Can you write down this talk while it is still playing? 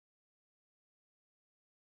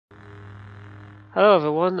Hello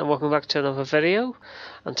everyone and welcome back to another video,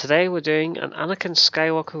 and today we're doing an Anakin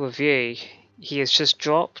Skywalker review. He has just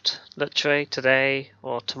dropped literally today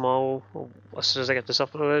or tomorrow or as soon as I get this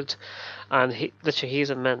uploaded, and he's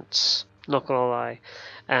immense, not gonna lie.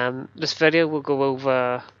 This video will go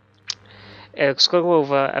over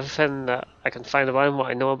everything that I can find about him,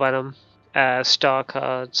 what I know about him, star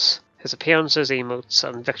cards, his appearances, emotes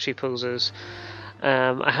and victory poses.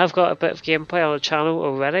 I have got a bit of gameplay on the channel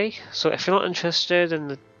already, so if you're not interested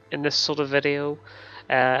in this sort of video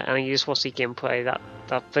and you just want to see gameplay,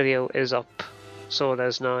 that video is up, so it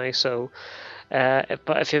is now. So,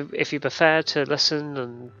 but if you prefer to listen,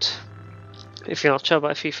 and if you're not sure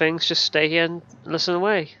about a few things, just stay here and listen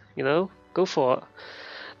away. You know, go for it.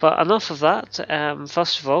 But enough of that.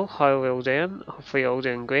 First of all, how are we all doing? Hopefully you're all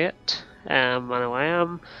doing great. I know I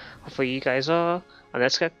am. Hopefully you guys are. And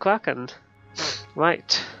let's get cracking.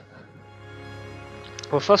 Right.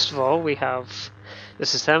 Well, first of all,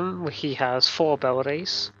 this is him. He has 4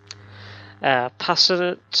 abilities: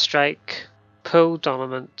 Passionate Strike, Pull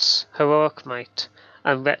Dominance, Heroic Might,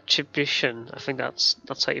 and Retribution. I think that's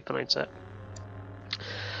how you pronounce it.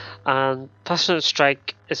 And Passionate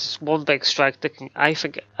Strike is one big strike that I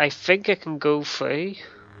think it can go through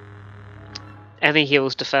any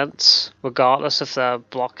hero's defense, regardless if they're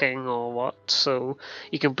blocking or what. So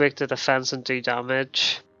you can break the defense and do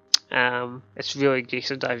damage. It's really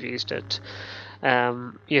decent. I've used it.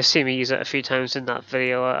 You've seen me use it a few times in that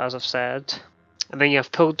video, as I've said. And then you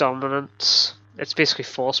have Pull Dominance. It's basically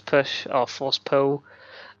force push or force pull,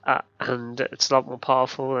 and it's a lot more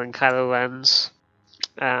powerful than Kylo Ren's.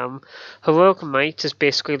 Heroic Might is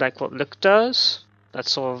basically like what Luke does.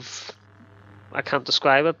 That's sort of, I can't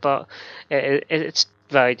describe it, but it's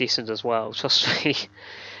very decent as well. Trust me,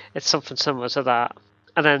 it's something similar to that.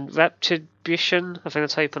 And then Retribution, I think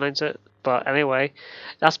that's how you pronounce it. But anyway,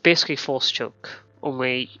 that's basically force choke.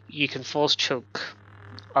 Only you can force choke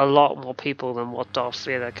a lot more people than what Darth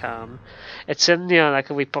Vader can. It's in there like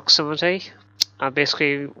a wee proximity, and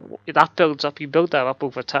basically that builds up. You build that up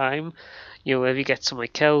over time. You know, if you get so many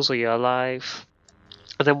kills or you're alive,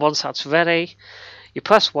 and then once that's ready, you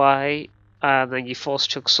press Y. And then you force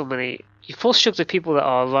choke the people that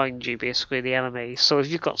are around you, basically the enemy. So if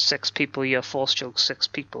you've got 6 people, you force choke 6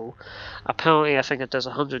 people. Apparently, I think it does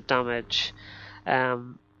 100 damage.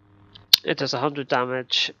 It does 100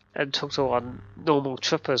 damage in total on normal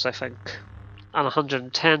troopers, I think, and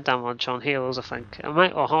 110 damage on heroes, I think. It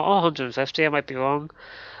might, or 150, I might be wrong,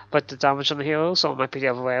 but the damage on the heroes, or it might be the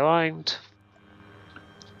other way around.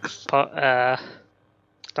 But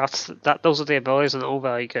those are the abilities, and they're all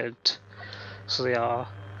very good. So they are.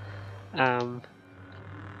 Well,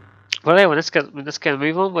 anyway, let's get a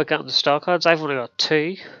move on. We're getting the star cards. I've only got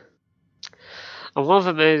 2, and one of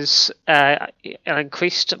them is an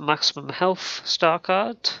increased maximum health star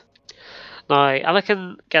card. Now,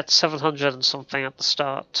 Anakin gets 700 and something at the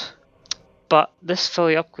start, but this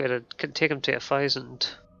fully upgraded can take him to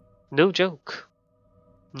 1,000. No joke.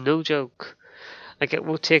 No joke. Like, it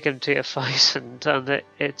will take him to 1,000, and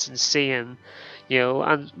it's insane. You know,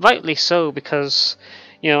 and rightly so, because,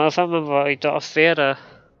 you know, if I remember right, Darth Vader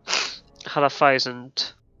had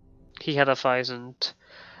 1,000. He had 1,000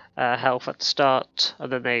 health at the start,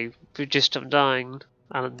 and then they reduced him down.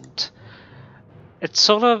 And it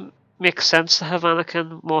sort of makes sense to have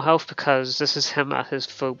Anakin more health, because this is him at his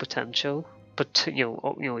full potential. But you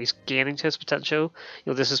know, he's gaining to his potential.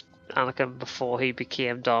 You know, this is Anakin before he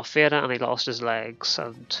became Darth Vader, and he lost his legs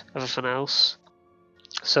and everything else.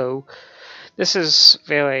 So this is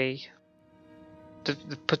really the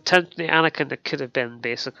potentially Anakin that could have been,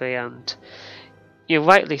 basically, and you know,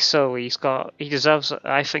 rightly so. He deserves.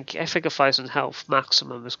 I think 1,000 health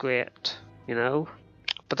maximum is great, you know.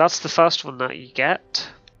 But that's the first one that you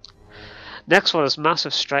get. Next one is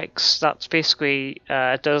Massive Strikes. That's basically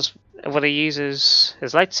it does when he uses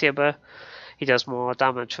his lightsaber, he does more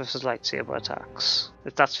damage with his lightsaber attacks.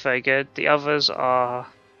 That's very good. The others are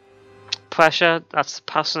Pressure, that's the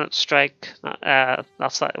Passionate Strike,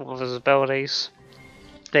 that's like one of his abilities.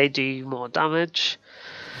 They do more damage,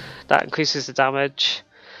 that increases the damage.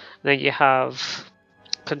 And then you have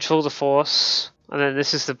Control the Force, and then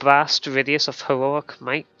this is the blast radius of Heroic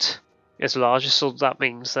Might is larger, so that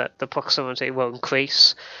means that the proximity will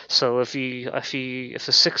increase. So if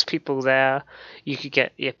there's 6 people there, you could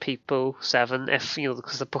get 8 people, 7, if you know,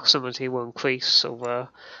 because the proximity will increase over,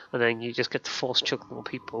 and then you just get to force choke more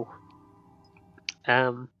people.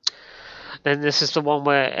 Then this is the one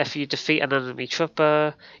where if you defeat an enemy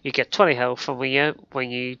trooper, you get 20 health, and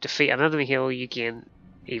when you defeat an enemy hero, you gain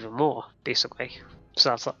even more, basically.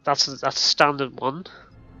 So that's a standard one.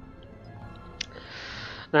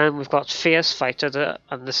 Then we've got Fierce Fighter,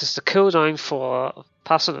 and this is the cooldown for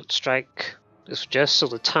Passionate Strike. It's just so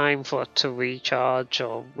the time for it to recharge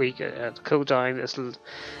or the cooldown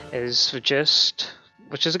is reduced,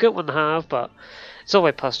 which is a good one to have, but it's all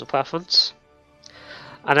about personal preference.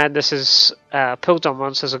 And then this is Pill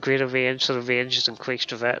Dominance has a greater range, so the range is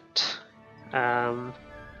increased with it. And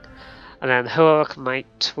then Heroic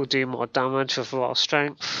Might will do more damage with raw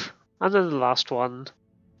strength. And then the last one,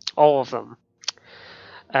 all of them.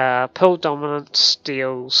 Pill Dominance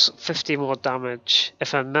deals 50 more damage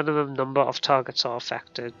if a minimum number of targets are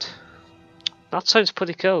affected. That sounds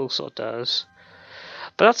pretty cool, so it does.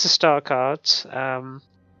 But that's the star cards.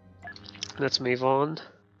 Let's move on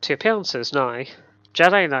to appearances now.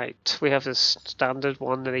 Jedi Knight, we have this standard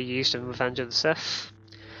one that he used in Revenge of the Sith.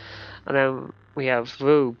 And then we have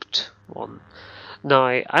Robed one.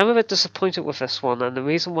 Now, I'm a bit disappointed with this one, and the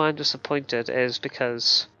reason why I'm disappointed is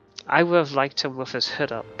because I would have liked him with his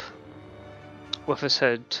hood up. With his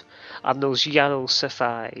hood and those yellow Sith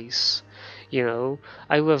eyes. You know,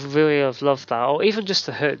 I would have really loved that. Or even just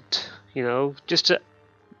the hood, you know, just to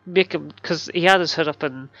make him, because he had his hood up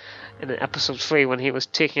in episode 3 when he was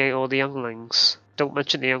taking out all the younglings. Don't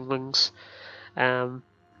mention the younglings. But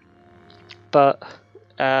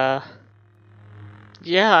yeah,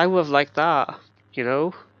 I would have liked that, you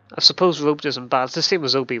know. I suppose Robed isn't bad. It's the same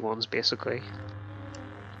as Obi-Wan's basically.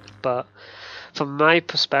 But from my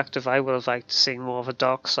perspective, I would have liked to see more of a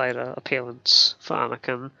Darksider appearance for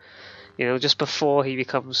Anakin. You know, just before he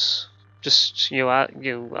becomes just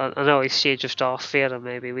an early stage of Darth Vader.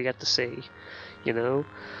 Maybe we get to see, you know.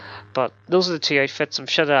 But those are the two outfits. I'm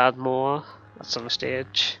sure they'll add more at some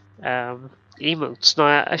stage. Emotes.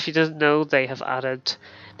 Now, if you didn't know, they have added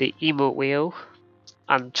the emote wheel,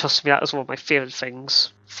 and trust me, that is one of my favourite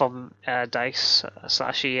things from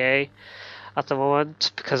DICE/EA at the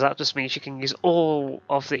moment, because that just means you can use all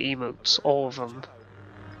of the emotes, all of them,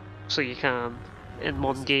 so you can in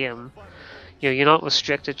one game. You know, you're not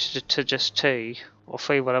restricted to just 2 or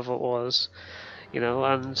 3, whatever it was. You know,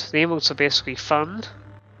 and the emotes are basically fun.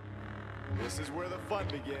 This is where the fun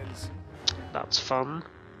begins. That's fun.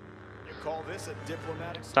 You call this a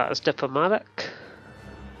diplomatic? That is diplomatic.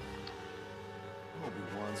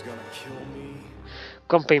 Obi-Wan's gonna kill me.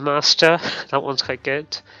 Grumpy Master. That one's quite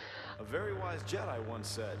good. A very wise Jedi once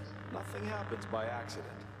said, "Nothing happens by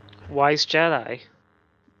accident." Wise Jedi.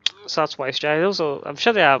 So that's Wise Jedi. Those are, I'm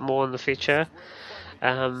sure they have more in the future.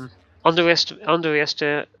 Don't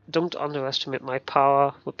underestimate my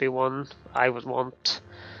power would be one I would want.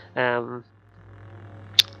 There's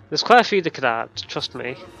quite a few they could add, trust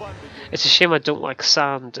me. It's a shame I don't like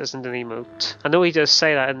sand isn't an emote. I know he does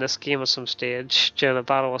say that in this game at some stage during a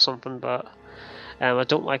battle or something, but I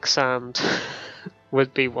don't like sand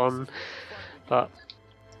would be one. But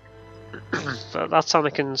that's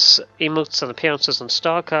Anakin's emotes and appearances and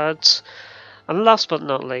star cards. And last but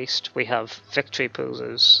not least, we have victory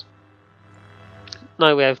poses.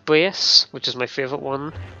 Now we have Brace, which is my favourite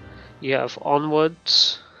one. You have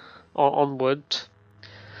Onwards, or Onward.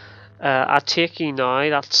 I Take You Now,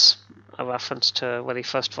 that's a reference to when he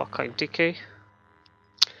first fought Count Dooku.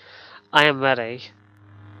 I Am Ready.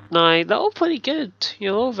 Now, they're all pretty good, you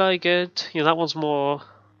know, all very good. You know, that one's more,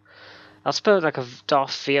 that's a bit like a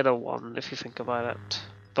Darth Vader one, if you think about it.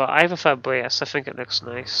 But I prefer Brace, I think it looks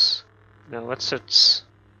nice. You know, it suits,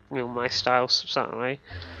 you know, my style, certainly.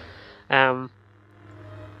 But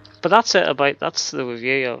that's it that's the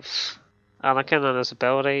review of Anakin and his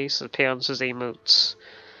abilities, appearances, emotes,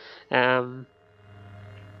 and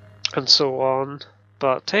so on.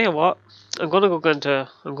 But tell you what, I'm gonna go into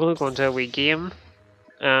a wee game.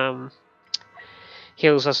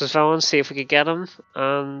 Heroes vs Villains, see if we could get him,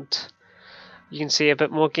 and you can see a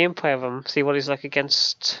bit more gameplay of him, see what he's like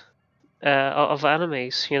against other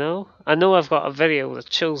enemies, you know? I know I've got a video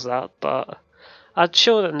that shows that, but I'd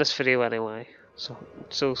show it in this video anyway. So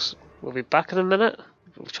we'll be back in a minute,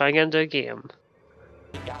 we'll try and get into a game.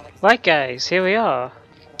 Right guys, here we are.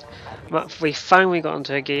 We finally got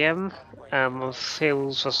into a game of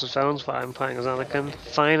Heroes vs Villains, where I'm playing as Anakin,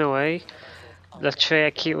 finally. Literally,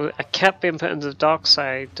 I kept being put into the dark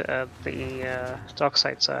side, the dark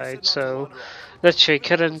side, so literally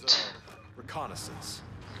couldn't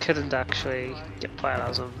actually get played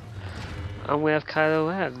as him. And we have Kylo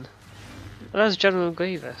Ren. That's General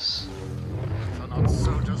Grievous. These are not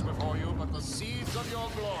soldiers before you, but the seeds of your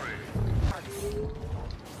glory.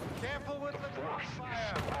 Careful with the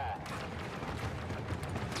crossfire.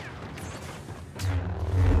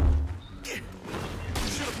 You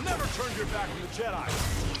should have never turned your back on the Jedi.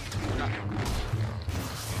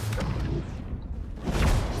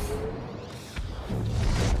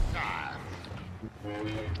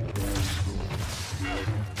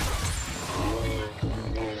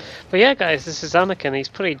 But yeah, guys, this is Anakin. He's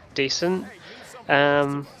pretty decent.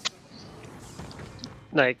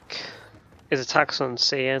 Like his attacks on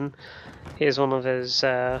Saiyan. Here's one of his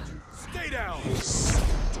Stay down.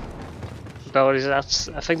 abilities.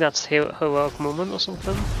 I think that's heroic moment or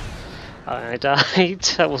something. I died.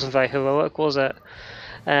 That wasn't very heroic, was it?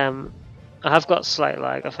 I have got slight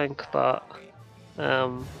lag, I think, but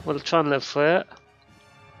we'll try and live through it.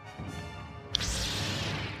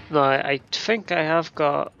 No, I think I have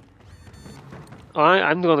got. Oh,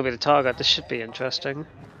 I'm going to be the target. This should be interesting.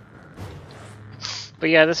 But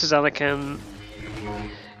yeah, this is Anakin.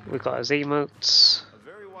 We've got his emotes. A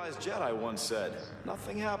very wise Jedi once said,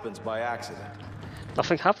 "Nothing happens by accident."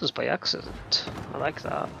 Nothing happens by accident. I like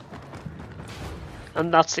that.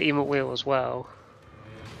 And that's the emote wheel as well.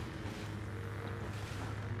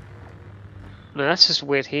 Now let's just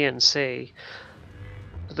wait here and see.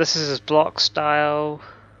 But this is his block style.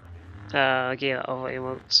 Again, other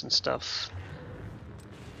emotes and stuff.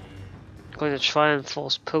 I'm going to try and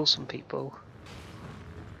force pull some people.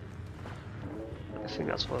 I think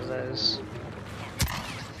that's what it is.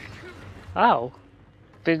 Ow!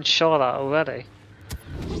 Been shot at already.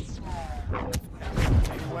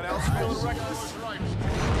 Anyone else feel reckless?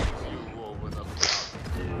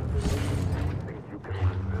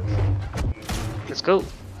 Let's go.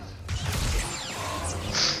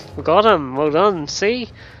 We got him. Well done. See?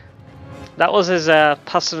 That was his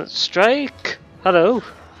passionate strike. Hello.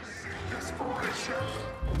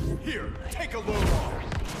 Here, take a load off.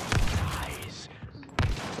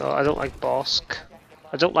 No, I don't like Bosk.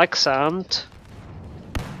 I don't like sand.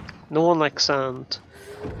 No one likes sand.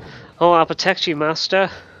 Oh, I'll protect you,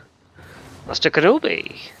 Master. Master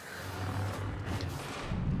Kenobi.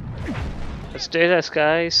 Let's do this,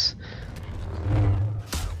 guys.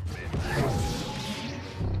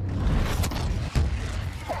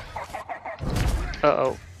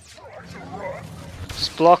 Uh-oh.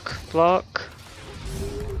 Just block, block.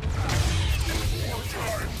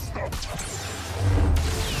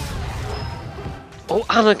 Oh,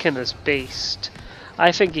 Anakin is beast.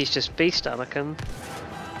 I think he's just beast Anakin.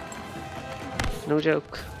 No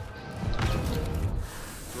joke.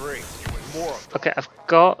 Great. More. Okay, I've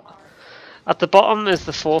got... At the bottom is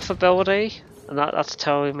the fourth ability, and that's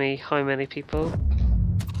telling me how many people.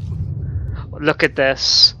 Look at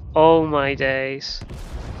this. Oh my days.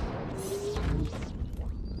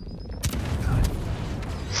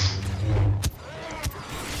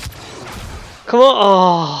 Come on!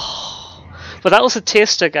 Oh! But that was a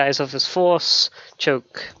taster, guys, of his force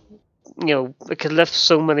choke. You know, it could lift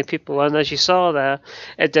so many people, and as you saw there,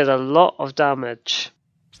 it did a lot of damage.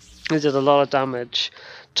 It did a lot of damage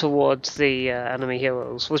towards the enemy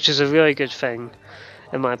heroes, which is a really good thing,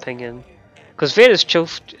 in my opinion. Because Vader's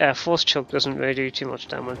force choke doesn't really do too much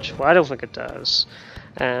damage. Well, I don't think it does,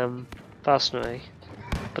 personally.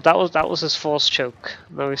 But that was his force choke.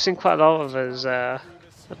 Now we've seen quite a lot of his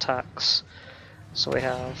attacks, so we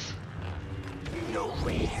have.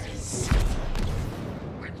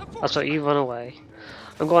 That's right, you run away.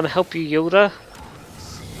 I'm going to help you, Yoda.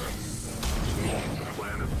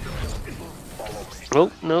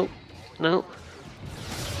 Oh no, no.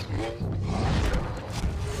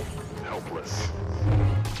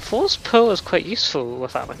 Force pull is quite useful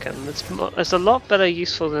with Anakin. It's a lot better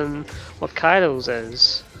useful than what Kylo's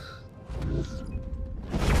is.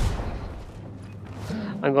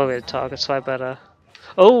 I'm going to be the target, so I better.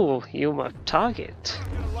 Oh, you're my target.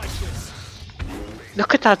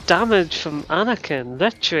 Look at that damage from Anakin,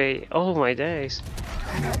 literally. Oh my days.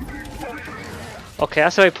 Okay,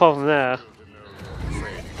 that's the only problem there.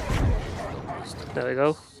 There we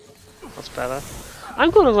go. That's better. I'm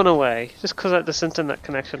going to run away, just because this internet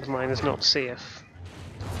connection of mine is not safe.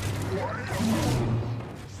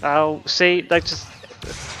 Ow, see, like just...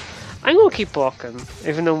 I'm going to keep blocking,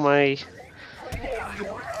 even though my...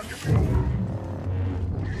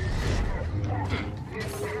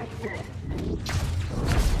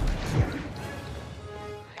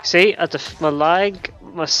 See,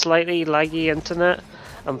 my slightly laggy internet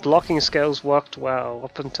and blocking skills worked well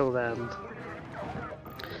up until then.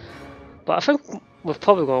 But I think we're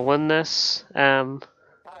probably going to win this. Target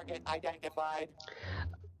identified.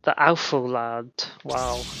 The Alpha lad,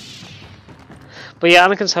 wow. But yeah,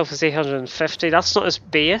 Anakin's health is 850. That's not his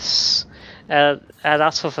base.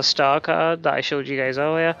 That's with a star card that I showed you guys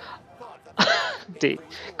earlier. The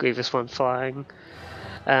Grievous one flying.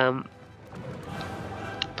 But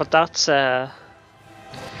that's the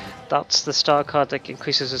star card that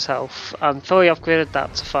increases his health, and fully upgraded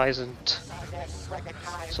that's 1,000.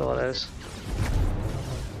 So it is.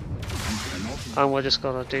 and we're just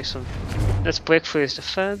gonna do some. Let's break through his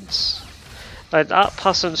defense. Like that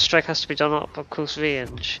passing strike has to be done up at close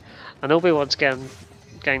range, and Obi-Wan's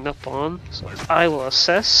getting up on, so I will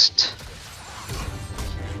assist.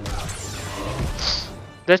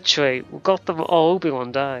 Literally, we got them all.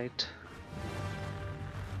 Obi-Wan died.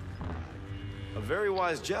 A very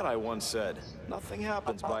wise Jedi once said, nothing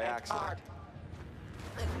happens by accident.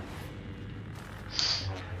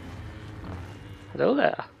 Hello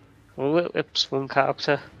there. Oh, oops, one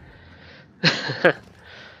character.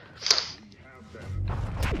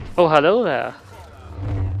 Oh, hello there.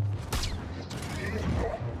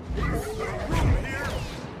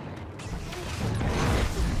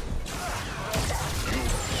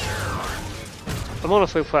 I'm on a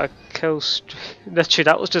free for a kill streak. Literally,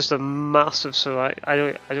 that was just a massive survive. I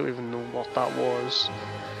don't even know what that was.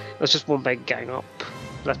 It was just one big gang up.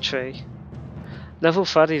 Literally. Level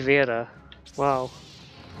 30 Vader. Wow.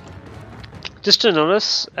 Just to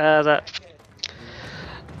notice that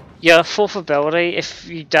your fourth ability, if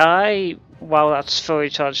you die while that's fully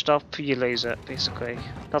charged up, you lose it, basically.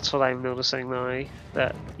 That's what I'm noticing now,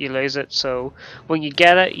 that you lose it, so when you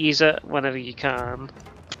get it, use it whenever you can,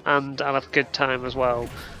 and have a good time as well.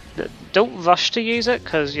 Don't rush to use it,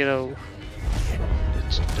 because, you know,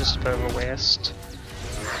 it's just a bit of a waste.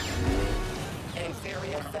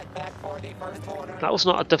 That was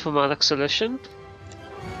not a diplomatic solution.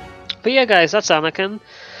 But yeah guys, that's Anakin.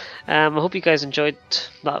 I hope you guys enjoyed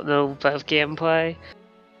that little bit of gameplay.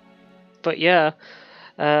 But yeah,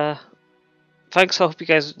 thanks. I hope you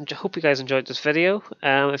guys enjoyed this video.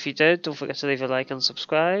 If you did, don't forget to leave a like and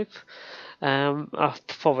subscribe. I'll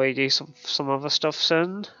probably do some other stuff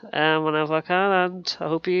soon, whenever I can. And I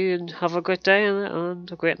hope you have a great day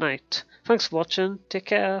and a great night. Thanks for watching. Take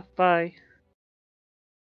care. Bye.